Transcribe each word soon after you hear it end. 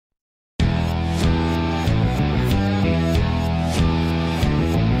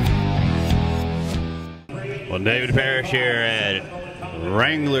Well, David Parrish here at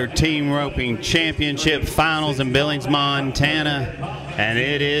Wrangler Team Roping Championship Finals in Billings, Montana. And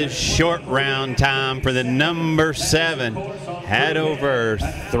it is short round time for the number 7. Had over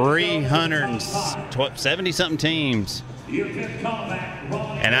 370-something teams.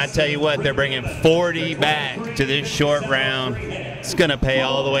 And I tell you what, they're bringing 40 back to this short round. It's going to pay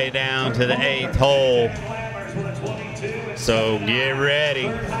all the way down to the 8th hole. So get ready.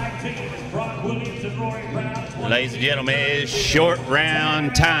 Ladies and gentlemen, it is short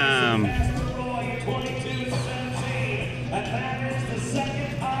round time.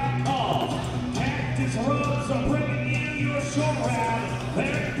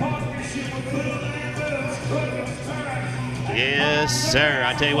 Yes, sir.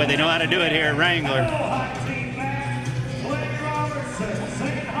 I tell you what, they know how to do it here at Wrangler.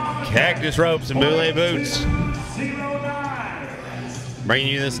 Cactus ropes and boule boots.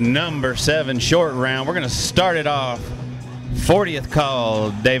 Bringing you this number 7 short round. We're going to start it off. 40th call,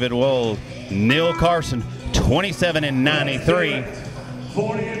 David Wold. Neil Carson, 27 and 93.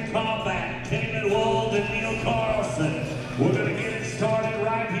 40th call back, David Wold and Neil Carlson. We're going to get it started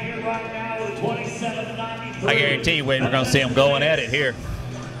right here, right now with 27 and 93. I guarantee you, Wade, we're going to see them going at it here.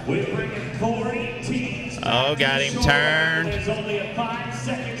 We're bringing 40 teams. Oh, got him turned. There's only a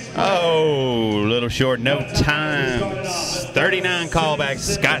 5-second spread. Oh, little short, no time. 39 callbacks,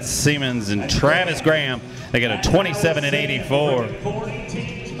 Scott Siemens and Travis Graham. They got a 27 and 84. 40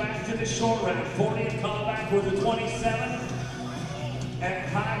 teams back to the short round. 40th callback was a 27, and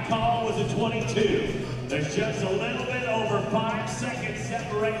high call was a 22. There's just a little bit over 5 seconds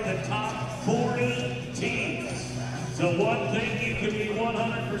separating the top 40 teams. So one thing you can be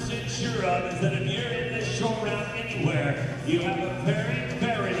 100% sure of is that if you're in this short round anywhere, you have a very,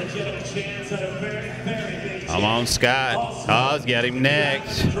 very legitimate chance at a very, very big chance. Come on, Scott. Oh, he's got him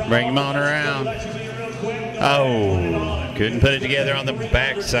next. Bring him on around. Oh, couldn't put it together on the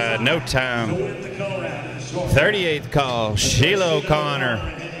backside. No time. 38th call, Sheila O'Connor,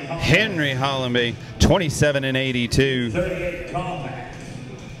 Henry Hollenby, 27 and 82. 38th call back.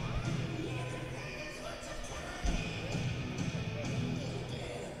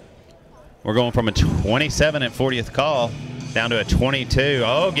 We're going from a 27 at 40th call down to a 22.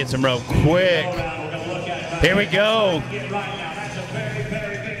 Oh, gets him rope quick. Here we go.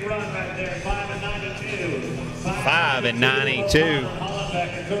 5 and 92.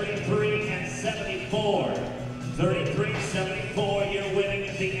 33 and 74. 33 74. You're winning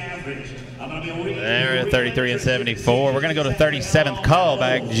at the average. There at 33 and 74. We're going to go to 37th call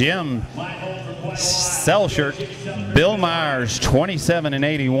back. Jim Selshert, Bill Myers, 27 and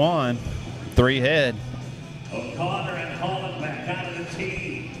 81. 3 head. O'Connor and Holland back out of the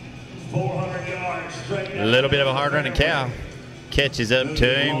tee. 400 yards straight. A little bit of a hard running cow. Catches up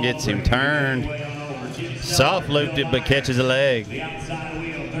to him, gets him turned. Soft looped it, but catches a leg. The outside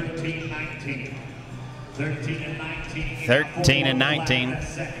wheel, 13 19. 13 and 19. 13 and 19.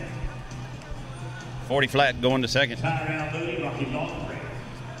 40 flat going to second.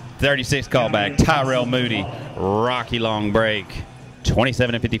 36 callback, Tyrell Moody, Rocky long break.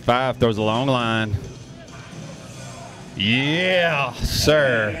 27 and 55, throws a long line. Yeah,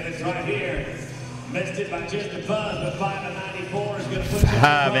 sir. It's right here. Missed it by just a buzz, but 5 and 94 is going to put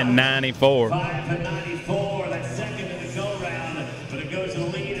 5 and 94. 5 and 94, that's second in the go round, but it goes to the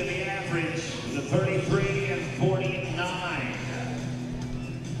lead of the average, the 33 and 49.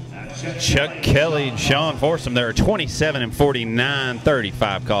 Chuck Kelly and Sean Forsum, there are 27 and 49,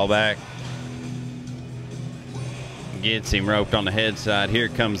 35 callback. Gets him roped on the head side. Here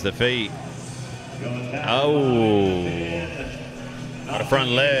comes the feet. Oh, what a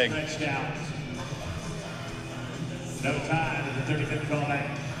front leg. No time at the 35th callback.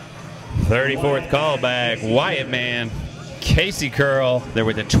 34th callback, Wyatt Man, Casey Curl. They're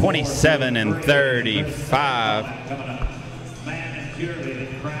with a 27 and 35. Coming up, Man and Purely, the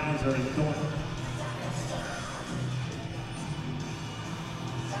crowds are in Thornton.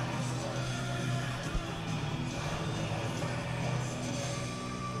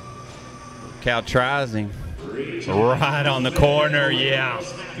 Cal tries him. Right on the corner, yeah.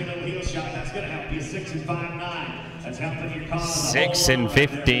 6 and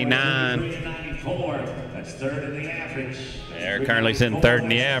 59. That's third in the average. They're currently sitting third in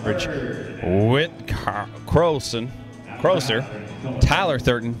the average. Whit Croser, Tyler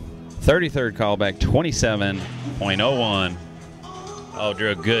Thurton, 33rd callback, 27.01. Oh, drew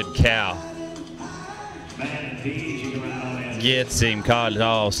a good cow. Gets him caught.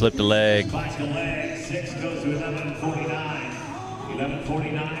 Oh, slipped a leg. 6 goes to 11:49.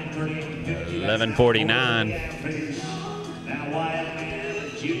 11:49, 38. 11:49. Now Wyatt Man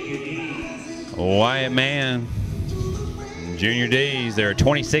and Junior D. Wyatt Man, Junior D's, they're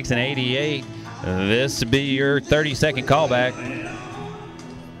 26 and 88. This would be your 30-second callback.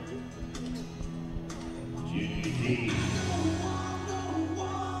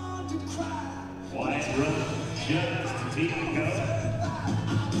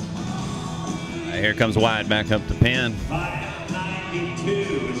 Here comes Wyatt back up the pin. 592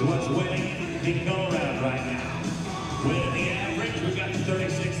 is what's winning the go-round right now. Winning the average, we've got the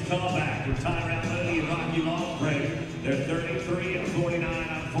 36 callback for Tyrell Mooney and Rocky Longford. They're 33 and 49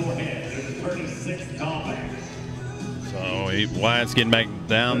 on forehead. They're the 36th callback. So Wyatt's getting back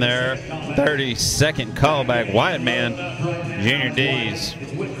down there. 32nd callback. Wyatt Man, Junior D's.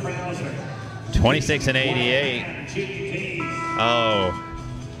 26 and 88. Oh.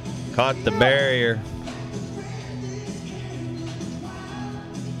 Caught the barrier.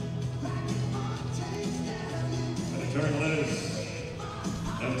 Turn loose.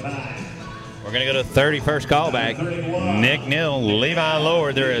 No time. We're going to go to 31st callback. Nick Neal, Levi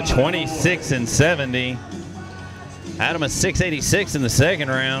Lord. They're at 26 and 70. Had him a 686 in the second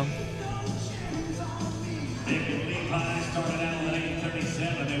round. Nick and Levi started out with an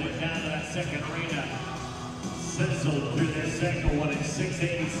 837. They went down to that second arena. Sizzled through their second one at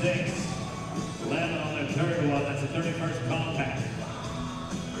 686. 11 on their third one. That's the 31st callback.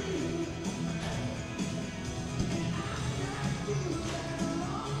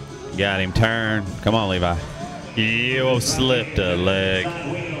 Got him turned. Come on, Levi. You slipped a leg.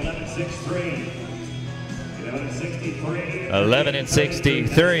 11 and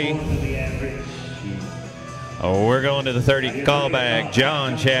 63. Oh, we're going to the 30 callback.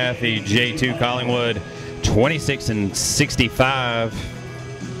 John Chaffee, J2 Collingwood, 26 and 65.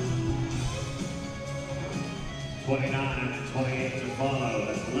 29 and 28 to follow.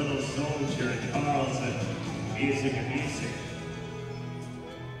 That's Little Soldier and Carlson. Music and music.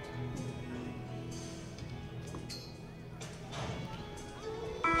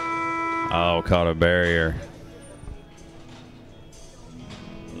 Oh, caught a barrier.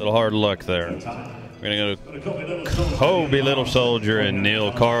 A little hard luck there. We're going to go to Kobe Little Soldier and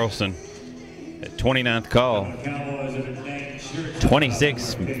Neil Carlson at 29th call.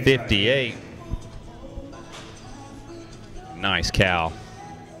 26-58. Nice cow.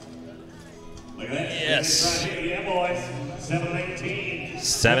 Yes.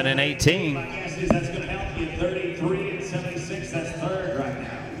 7 and 18. My guess is that's going to help you. 33 and 76. That's third right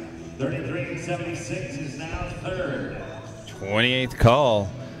now. 33 and 76 is now third. 28th call.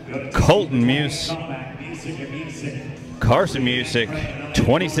 Colton Muse. Carson Music,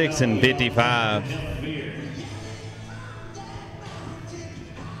 26 and 55.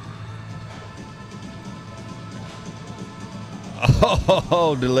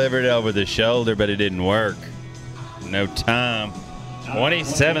 Oh, delivered over the shoulder, but it didn't work. No time.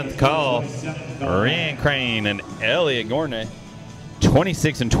 27th call. Ryan Crane and Elliot Gournay,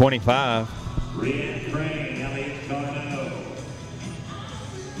 26 and 25. Ryan Crane, Elliot Gournay.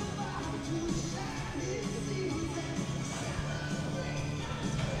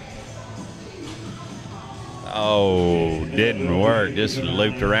 Oh, didn't work. Just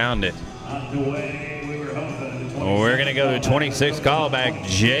looped around it. We're going to go to 26 callback.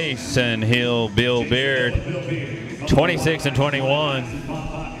 Jason Hill, Bill Beard, 26 and 21.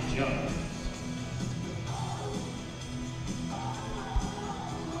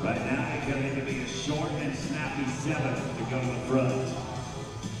 Right now, it's going to be a short and snappy 7 to go to the front.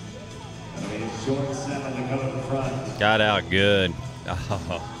 Going to be a short 7 to go to the front. Got out good.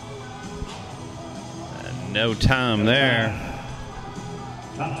 Oh. No time there.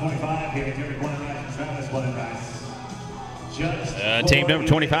 Top 25 here, Derek Weinreich and Travis Weinreich. Team number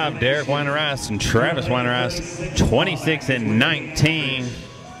 25, Derek Weinreich and Travis Weinreich, 26 and 19.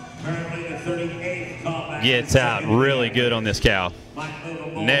 Gets out really good on this cow.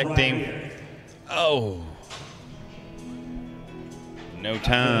 Necked him. Oh. No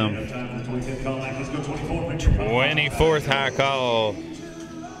time. 24th high call.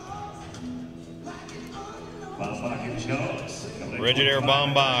 Bridget Air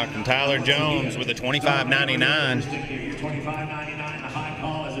Bombach and Tyler Jones with a 25.99. 25.99. The high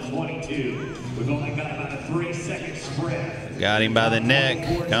call is a 22. We've only got about a 3-second spread. Got him by the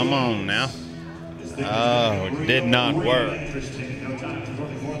neck. Come on now. Oh, it did not work.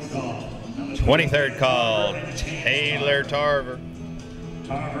 23rd call, Taylor Tarver.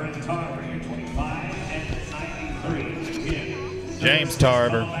 Tarver and Tarver, you're 25 and 93. James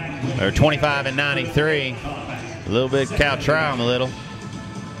Tarver, or 25 and 93. A little bit cow try him a little.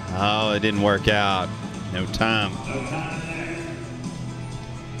 Oh, it didn't work out. No time.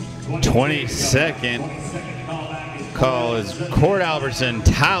 22nd. call is Cord Albertson,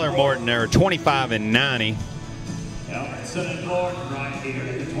 Tyler Morton. They're 25 and 90. Albertson and Morton right here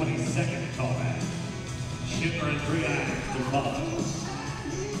in the 22nd callback. Shipper and 3 irons to follow.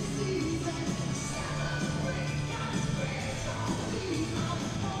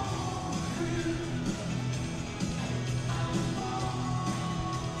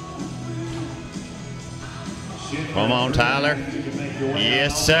 Come on, Tyler.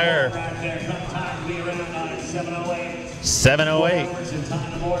 Yes, sir. 7:08.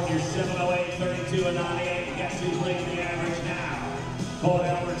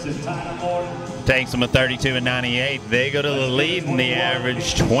 Takes them a 32 and 98. They go to the lead in the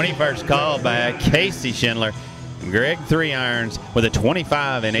average. 21st call back. Casey Schindler. Greg 3 irons with a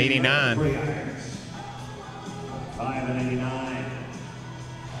 25 and 89. 5 and 89.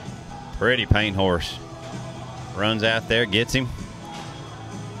 Pretty paint horse. Runs out there, gets him.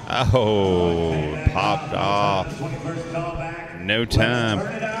 Oh, popped off. No time.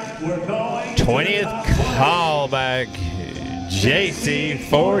 20th callback. JC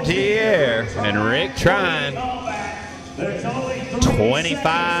Fortier and Rick Trine.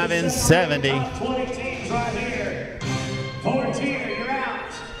 25 and 70.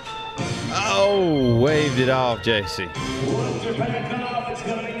 Oh, waved it off, JC.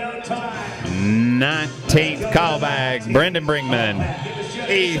 19th callback, Brendan Brinkman,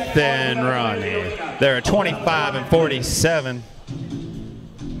 Ethan Ronnie. They're at 25 and 47.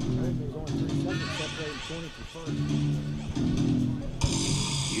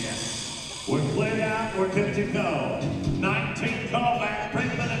 Yes, we're cleared out, we're good to go. 19th callback,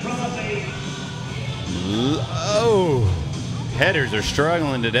 Brinkman and Ronnie. Oh, headers are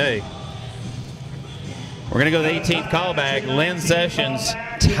struggling today. We're going to go to the 18th callback, Lynn Sessions,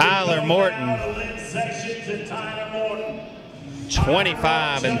 Tyler Morton.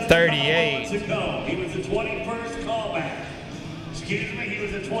 25 and 38. He was the 21st callback. Excuse me, he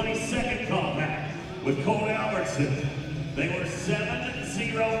was the 22nd callback with Cord Albertson. They were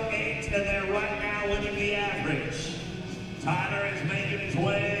 7-0-8, and they're right now winning the average. Tyler is making his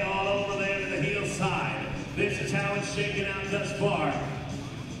way all over there to the heel side. This is how it's shaken out thus far.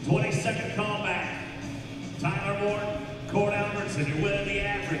 22nd callback. Tyler Morton, Cord Albertson, you're winning the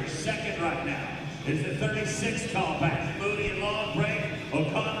average. Second right now is the 36th callback. Moody and Long Break,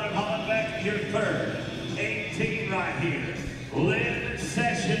 O'Connor and Hollenbeck, your third. 18 right here. Lynn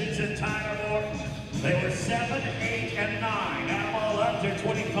Sessions and Tyler Morton. They were 7, 8, and 9. Add them all up, they're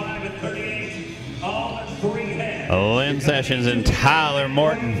 25 and 38. All in 3 heads. Lynn Sessions and Tyler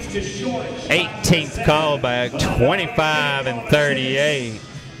Morton. 18th callback, 25 and 38.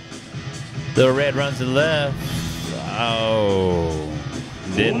 The red runs to the left. Oh,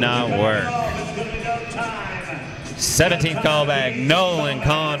 did not work. 17th callback, Nolan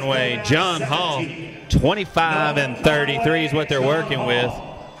Conway, John Hall. 25 and 33 is what they're working with.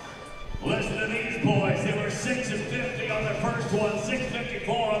 Listen to these boys. They were 6 and 50 on their first one,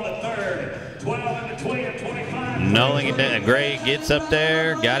 654 on the third. 12 in between and 25. Nolan Gray gets up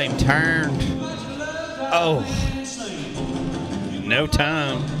there, got him turned. Oh, no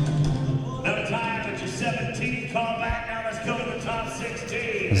time. No time, but your 17th callback. Now let's go to the top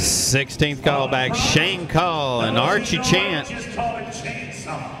 16. 16th callback, Shane Call and Archie Chant.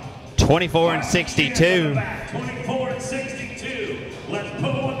 24 and 62. 24 and 62. Let's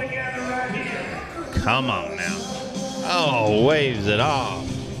put one together right here. Come on now. Oh, waves it off.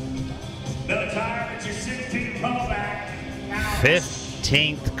 No time, but your 16th callback.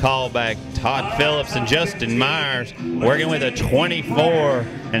 15th callback, Todd Phillips and Justin Myers working with a 24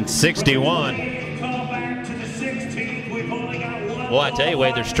 and 61. Well, I tell you,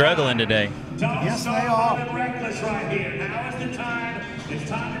 Wade, they're struggling today. Yes, they are.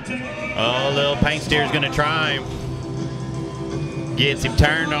 Oh, little paint steer's going to try him. Gets him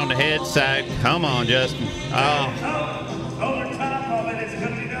turned on the head side. Come on, Justin. Oh.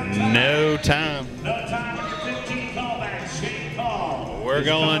 No time. We're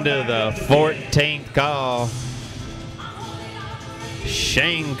going to the 14th call.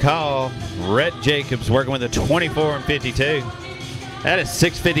 Shane Call, Rhett Jacobs working with a 24 and 52. That is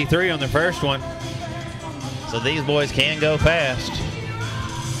 6:53 on the first one. So these boys can go fast.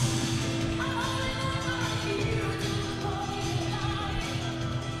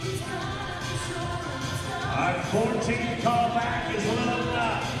 Our 14th callback is loaded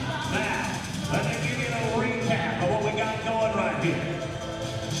up. Now, let me give you a recap of what we got going right here.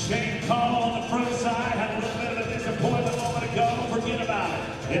 Shane Call on the front side had a little bit of a disappointment a moment ago. Forget about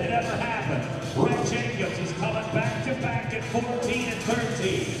it. It never happened. Rhett Jacobs is coming back to back at 14 and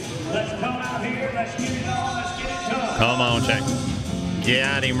 13. Let's come out here. Let's get it on. Let's get it done. Come on, Shane.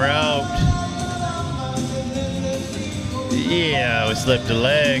 Got him roped. Yeah, we slipped a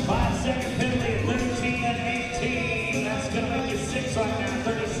leg. 5-second penalty at 13 and 18. That's going to make it 6 right now,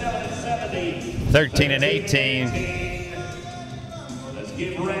 37 and 70. 13 and 18. Let's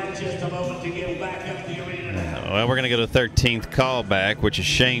give Red just a moment to get back up the arena now. Well, we're going to go to 13th callback, which is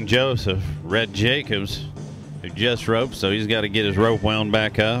Shane Joseph, Red Jacobs, who just roped, so he's got to get his rope wound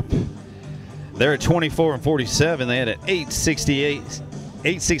back up. They're at 24 and 47. They had an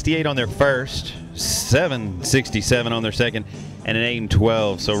 868 on their first, 767 on their second, and an 8 and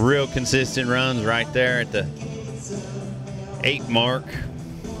 12. So real consistent runs right there at the 8 mark.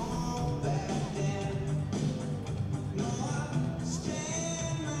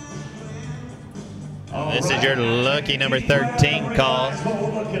 This is your lucky number 13 call. That's what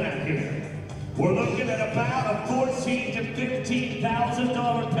we're looking at here. We're looking at about a $14,000 to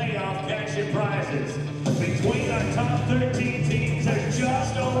 $15,000 payoff cash and prizes. Between our top 13 teams are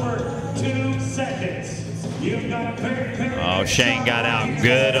just over 2 seconds. You've got a very Oh, Shane got out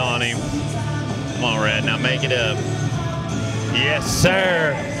good on him. Come on, Red, now make it up. Yes,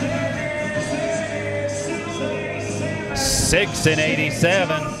 sir. 6 and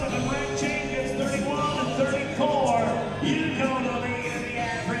 87.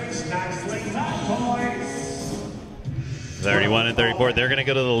 31 and 34. They're going to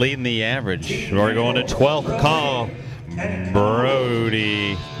go to the lead in the average. We're going to 12th call.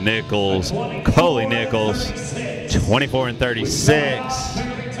 Brody Nichols, Coley Nichols, 24 and 36.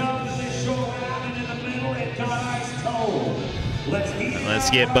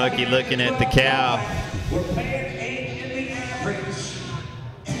 Let's get Bucky looking at the cow.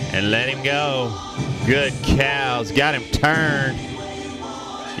 And let him go. Good cows. Got him turned.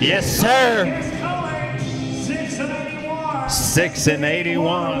 Yes, sir. 6 and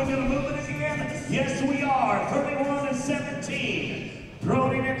 81. Yes, we are. 31 and 17.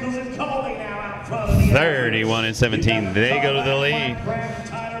 Brody Nichols and Coley now out front of the 31 and 17. They go to the lead.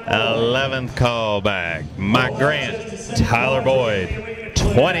 11th callback. Mike Grant, Tyler Boyd,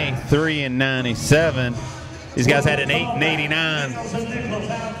 23 and 97. These guys had an 8 and 89,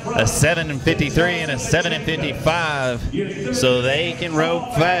 a 7 and 53, and a 7 and 55, so they can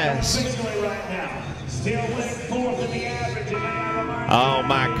rope fast. Oh,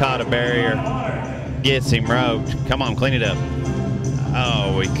 Mike caught a barrier. Gets him roped. Come on, clean it up.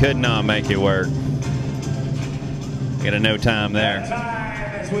 Oh, we could not make it work. Got a no time there.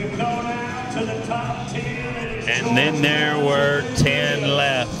 And then there were 10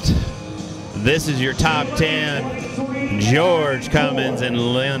 left. This is your top 10. George Cummins and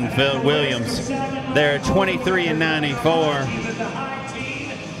Linfield Williams. They're 23 and 94.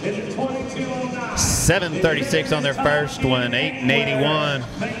 736 on their first one, 8 and 81,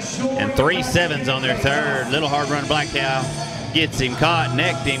 and 3 sevens on their third. Little hard run, Black Cow gets him, caught,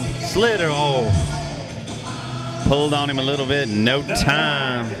 necked him, slid her. Oh, pulled on him a little bit, no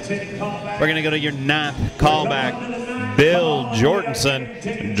time. We're going to go to your 9th callback. Bill Jorgensen,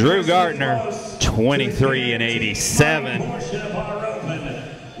 Drew Gardner, 23 and 87.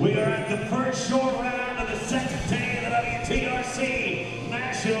 We are at the first short round of the second day of the WTRC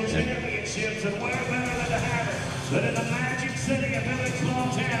National Championships, and where better than to have it than in the Magic City of Village,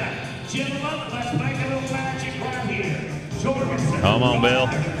 Montana. Gentlemen, let's make a little magic right here. Jorgensen. Come on, Bill.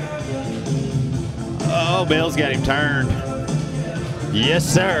 Oh, Bill's got him turned. Yes,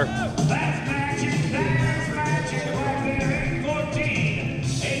 sir. That's magic. That's magic right there.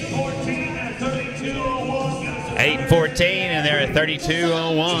 8-14 and 32:01. 8-14, and they're at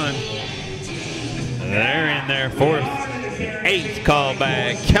 32:01. They're in their 4th, 8th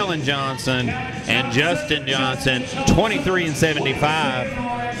callback. Kellen Johnson and Justin Johnson, 23 and 75.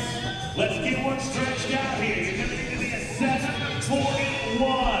 Let's get one stretched out here. You're going to need to be a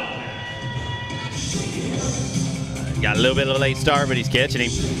 7-41. Got a little bit of a late start, but he's catching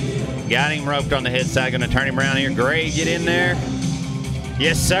him. Got him roped on the head side. Going to turn him around here. Gray, get in there.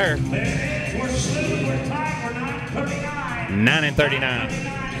 Yes, sir. There it is. We're smooth. We're tight. We're 9:39. 9 and 39.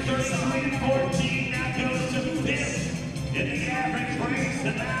 33-14. Now goes to 5th in the average race.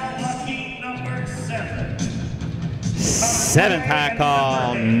 And now lucky number 7. 7th high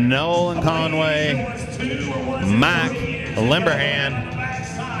call. Nolan Conway. Mike Limberhand.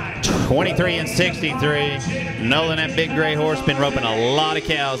 23 and 63. Nolan, that big gray horse, been roping a lot of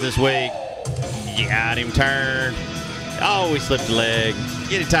cows this week. Got him turned. Oh, we slipped a leg.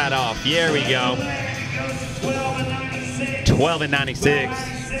 Get it tied off. Here we go. 12 and 96.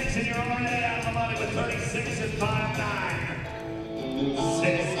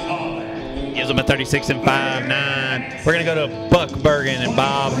 Gives them a 36 and 5.9. We're going to go to Buck Bergen and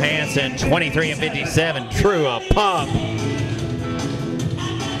Bob Hansen, 23 and 57. True a pop.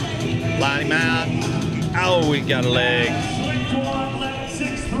 Line him out. Oh, we got a leg.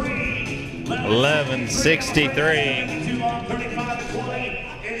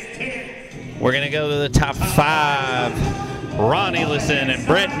 11:63. We're going to go to the top 5. Ron Ellison and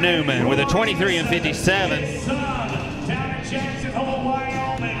Brett Newman with a 23 and 57.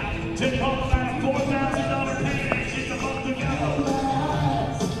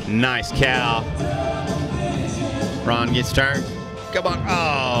 Nice cow. Ron gets turned. Come on.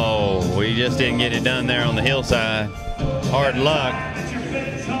 Oh, we just didn't get it done there on the hillside. Hard luck.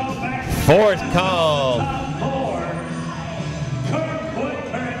 4th call.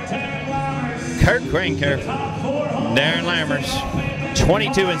 Kurt Krinker. Darren Lammers.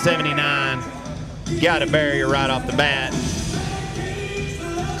 22 and 79. Got a barrier right off the bat.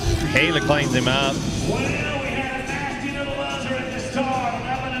 Haley cleans him up.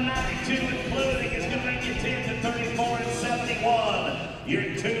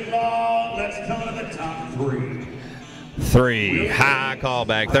 You're too long. Let's go to the top 3. 3. High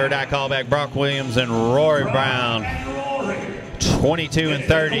callback. 3rd high callback. Brock Williams and Rory Brown. 22 and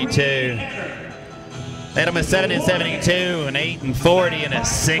 32. They had him a 7 and 72, an 8 and 40, and a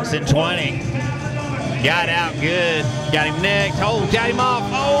 6 and 20. Got out good. Got him next. Oh, got him off.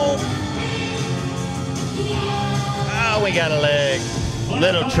 Oh, we got a leg.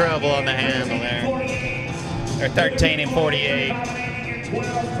 Little trouble on the handle there. They're 13 and 48.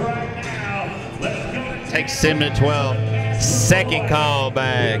 Takes him to 12. 2nd call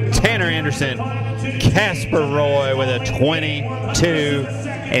back. Tanner Anderson. Casper Roy with a 22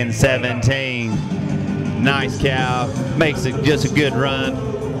 and 17. Nice cow. Makes it just a good run.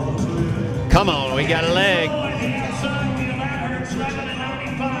 Come on, we got a leg.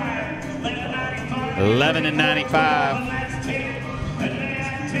 11 and 95.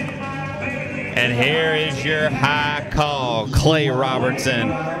 And here is your high call. Clay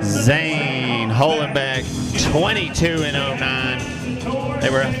Robertson, Zane Holenbeck, 22 and 09. They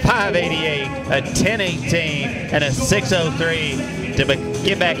were a 588, a 1018, and a 603 to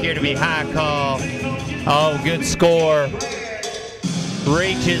get back here to be high call. Oh, good score.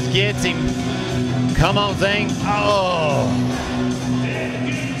 Reaches, gets him. Come on, Zane. Oh.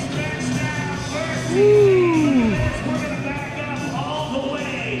 Woo.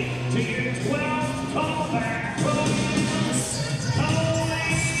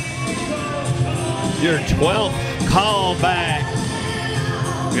 Your 12th call back.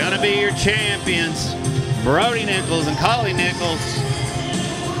 Gonna be your champions. Brody Nichols and Collie Nichols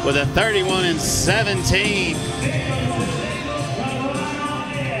with a 31 and 17.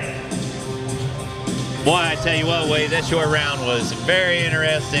 Boy, I tell you what, Wade, that short round was very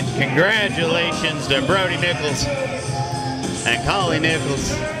interesting. Congratulations to Brody Nichols and Collie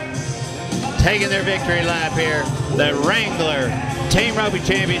Nichols taking their victory lap here. The Wrangler Team Rugby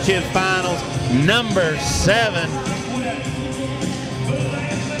Championship Finals, number 7.